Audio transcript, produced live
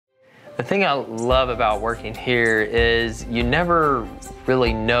thing I love about working here is you never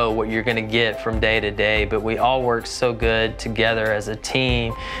really know what you're going to get from day to day, but we all work so good together as a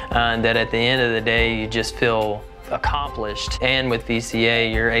team that at the end of the day you just feel accomplished. And with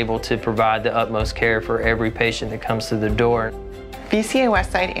VCA, you're able to provide the utmost care for every patient that comes through the door. VCA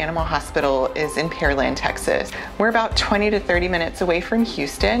Westside Animal Hospital is in Pearland, Texas. We're about 20 to 30 minutes away from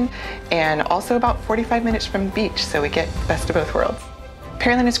Houston and also about 45 minutes from the beach, so we get the best of both worlds.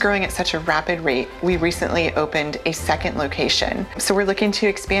 Pearland is growing at such a rapid rate. We recently opened a second location, so we're looking to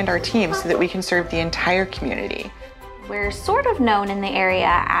expand our team so that we can serve the entire community. We're sort of known in the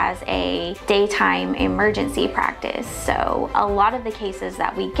area as a daytime emergency practice. So a lot of the cases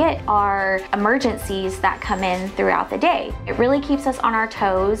that we get are emergencies that come in throughout the day. It really keeps us on our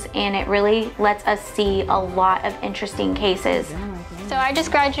toes and it really lets us see a lot of interesting cases. So I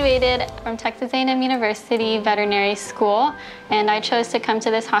just graduated from Texas A&M University Veterinary School, and I chose to come to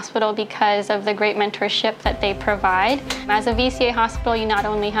this hospital because of the great mentorship that they provide. As a VCA hospital, you not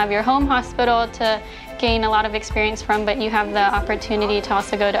only have your home hospital to gain a lot of experience from, but you have the opportunity to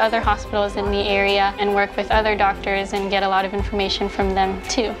also go to other hospitals in the area and work with other doctors and get a lot of information from them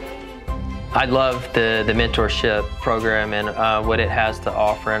too. I love the mentorship program and what it has to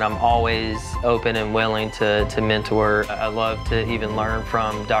offer, and I'm always open and willing to mentor. I love to even learn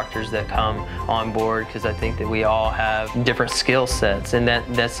from doctors that come on board because I think that we all have different skill sets, and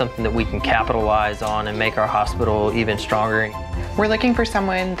that's something that we can capitalize on and make our hospital even stronger. We're looking for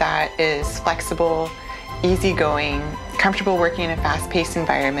someone that is flexible, easygoing, comfortable working in a fast-paced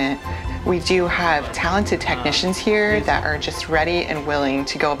environment. We do have talented technicians here that are just ready and willing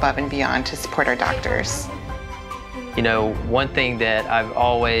to go above and beyond to support our doctors. You know, one thing that I've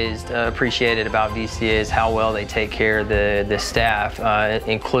always appreciated about VCA is how well they take care of the staff,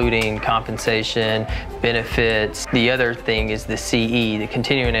 including compensation, benefits. The other thing is the CE, the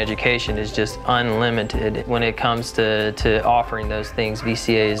continuing education is just unlimited. When it comes to offering those things,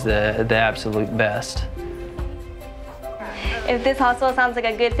 VCA is the absolute best. If this hospital sounds like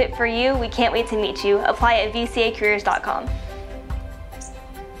a good fit for you, we can't wait to meet you. Apply at vcacareers.com.